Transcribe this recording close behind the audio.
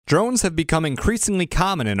Drones have become increasingly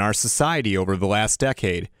common in our society over the last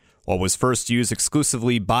decade. What was first used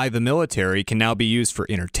exclusively by the military can now be used for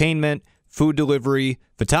entertainment, food delivery,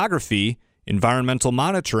 photography, environmental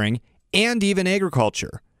monitoring, and even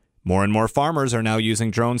agriculture. More and more farmers are now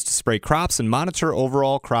using drones to spray crops and monitor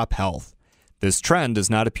overall crop health. This trend does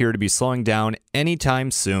not appear to be slowing down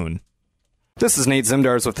anytime soon. This is Nate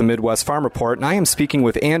Zimdars with the Midwest Farm Report, and I am speaking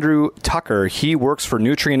with Andrew Tucker. He works for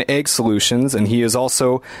Nutrien Ag Solutions, and he is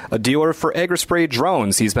also a dealer for AgriSpray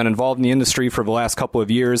drones. He's been involved in the industry for the last couple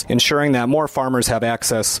of years, ensuring that more farmers have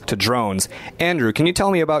access to drones. Andrew, can you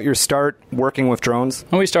tell me about your start working with drones?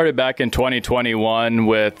 We started back in 2021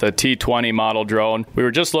 with the T20 model drone. We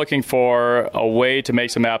were just looking for a way to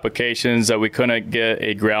make some applications that we couldn't get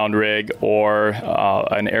a ground rig or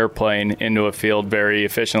an airplane into a field very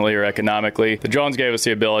efficiently or economically. The drones gave us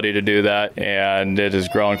the ability to do that, and it has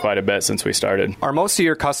grown quite a bit since we started. Are most of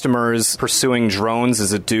your customers pursuing drones?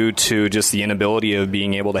 Is it due to just the inability of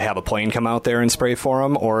being able to have a plane come out there and spray for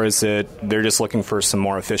them, or is it they're just looking for some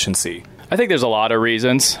more efficiency? I think there's a lot of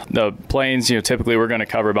reasons. The planes, typically we're going to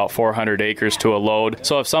cover about 400 acres to a load.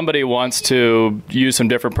 So if somebody wants to use some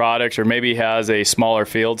different products or maybe has a smaller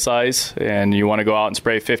field size and you want to go out and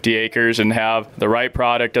spray 50 acres and have the right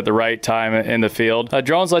product at the right time in the field,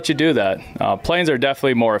 drones let you do that. Planes are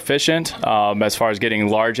definitely more efficient as far as getting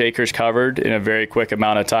large acres covered in a very quick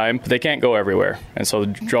amount of time, but they can't go everywhere. And so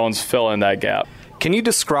the drones fill in that gap. Can you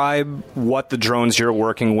describe what the drones you're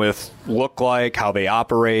working with look like, how they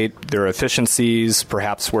operate, their efficiencies,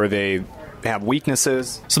 perhaps where they have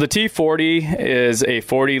weaknesses? So the T40 is a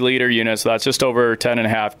 40-liter unit, so that's just over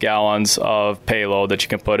 10.5 gallons of payload that you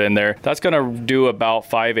can put in there. That's going to do about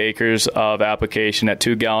 5 acres of application at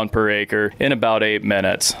 2 gallons per acre in about 8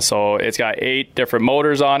 minutes. So it's got 8 different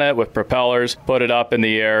motors on it with propellers, put it up in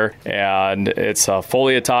the air, and it's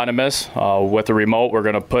fully autonomous. With a remote, we're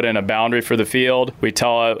going to put in a boundary for the field. We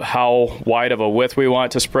tell it how wide of a width we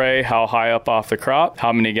want to spray, how high up off the crop,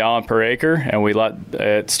 how many gallons per acre, and we let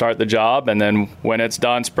it start the job. And then when it's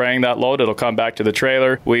done spraying that load, it'll come back to the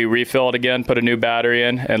trailer. We refill it again, put a new battery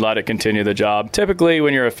in, and let it continue the job. Typically,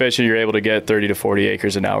 when you're efficient, you're able to get 30 to 40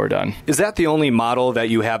 acres an hour done. Is that the only model that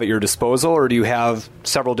you have at your disposal, or do you have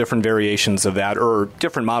several different variations of that, or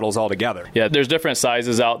different models altogether? Yeah, there's different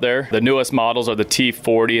sizes out there. The newest models are the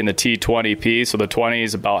T40 and the T20P, so the 20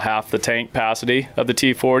 is about half the tank capacity of the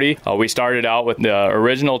T40. We started out with the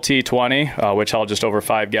original T20, which held just over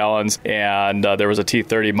 5 gallons, and there was a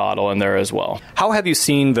T30 model in there as well. How have you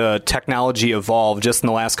seen the technology evolve just in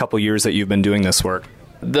the last couple of years that you've been doing this work?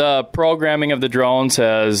 The programming of the drones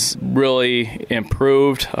has really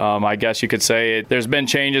improved. I guess you could say there's been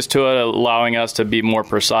changes to it, allowing us to be more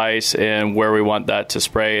precise in where we want that to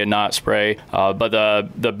spray and not spray. But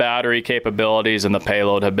the battery capabilities and the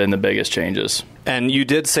payload have been the biggest changes. And you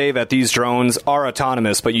did say that these drones are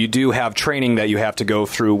autonomous, but you do have training that you have to go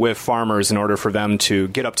through with farmers in order for them to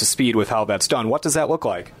get up to speed with how that's done. What does that look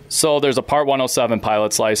like? So there's a Part 107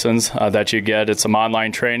 pilot's license that you get. It's some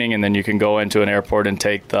online training, and then you can go into an airport and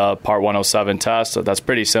take the Part 107 test. So that's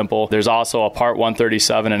pretty simple. There's also a Part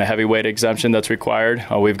 137 and a heavyweight exemption that's required.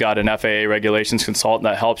 We've got an FAA regulations consultant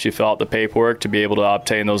that helps you fill out the paperwork to be able to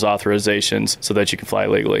obtain those authorizations so that you can fly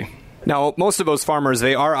legally. Now, most of those farmers,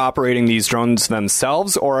 they are operating these drones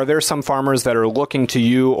themselves, or are there some farmers that are looking to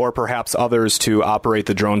you or perhaps others to operate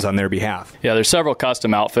the drones on their behalf? Yeah, there's several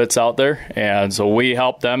custom outfits out there, and so we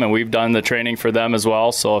help them, and we've done the training for them as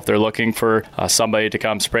well. So if they're looking for somebody to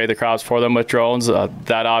come spray the crops for them with drones,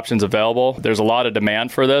 that option's available. There's a lot of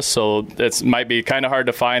demand for this, so it might be kind of hard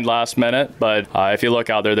to find last minute, but if you look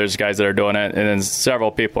out there, there's guys that are doing it, and then several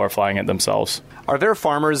people are flying it themselves. Are there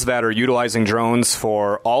farmers that are utilizing drones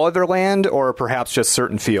for all of their land or perhaps just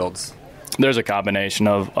certain fields? There's a combination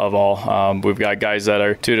of all. We've got guys that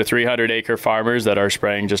are 200 to 300 acre farmers that are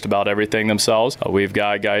spraying just about everything themselves. We've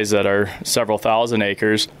got guys that are several thousand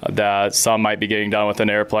acres that some might be getting done with an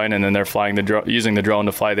airplane, and then they're flying using the drone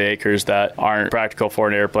to fly the acres that aren't practical for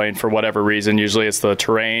an airplane for whatever reason. Usually it's the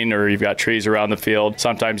terrain, or you've got trees around the field.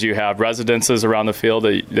 Sometimes you have residences around the field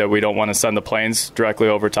that we don't want to send the planes directly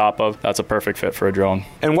over top of. That's a perfect fit for a drone.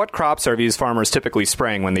 And what crops are these farmers typically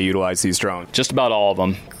spraying when they utilize these drones? Just about all of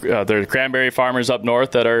them. There's cranberry farmers up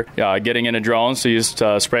north that are getting into drones to use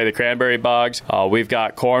to spray the cranberry bogs. We've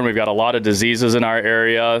got corn. We've got a lot of diseases in our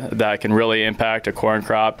area that can really impact a corn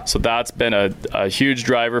crop. So that's been a huge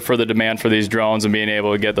driver for the demand for these drones and being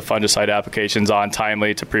able to get the fungicide applications on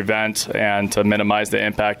timely to prevent and to minimize the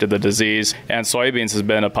impact of the disease. And soybeans has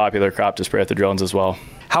been a popular crop to spray with the drones as well.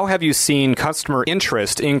 How have you seen customer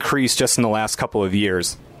interest increase just in the last couple of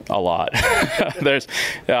years? a lot. There's,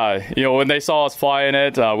 when they saw us flying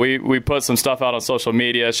it, we put some stuff out on social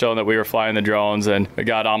media showing that we were flying the drones, and we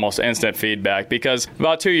got almost instant feedback because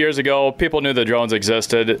about 2 years ago, people knew the drones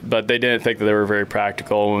existed, but they didn't think that they were very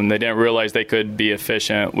practical, and they didn't realize they could be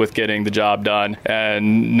efficient with getting the job done.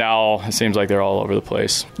 And now it seems like they're all over the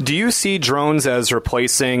place. Do you see drones as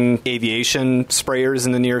replacing aviation sprayers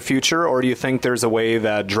in the near future, or do you think there's a way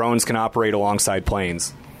that drones can operate alongside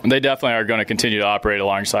planes? They definitely are going to continue to operate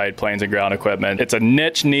alongside planes and ground equipment. It's a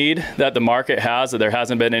niche need that the market has, that there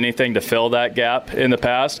hasn't been anything to fill that gap in the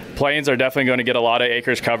past. Planes are definitely going to get a lot of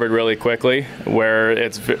acres covered really quickly where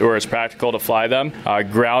it's practical to fly them.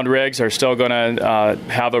 Ground rigs are still going to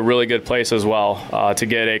have a really good place as well to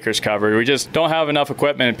get acres covered. We just don't have enough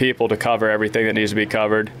equipment and people to cover everything that needs to be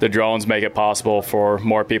covered. The drones make it possible for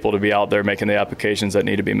more people to be out there making the applications that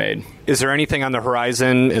need to be made. Is there anything on the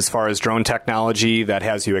horizon as far as drone technology that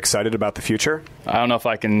has you excited about the future? I don't know if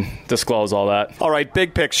I can disclose all that. All right,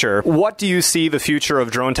 big picture. What do you see the future of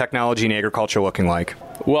drone technology in agriculture looking like?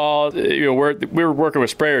 Well, we're working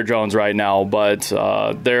with sprayer drones right now, but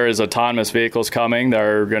there is autonomous vehicles coming.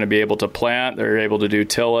 They're going to be able to plant. They're able to do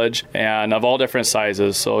tillage, and of all different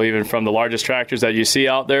sizes. So even from the largest tractors that you see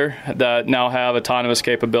out there that now have autonomous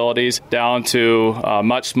capabilities down to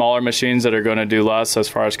much smaller machines that are going to do less as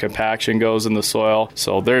far as compaction goes in the soil.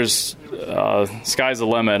 So there's sky's the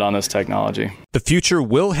limit on this technology. The future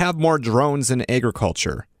will have more drones in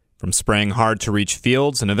agriculture. From spraying hard-to-reach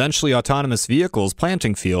fields and eventually autonomous vehicles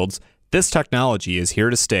planting fields, this technology is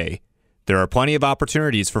here to stay. There are plenty of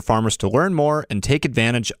opportunities for farmers to learn more and take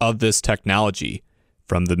advantage of this technology.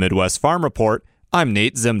 From the Midwest Farm Report, I'm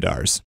Nate Zimdars.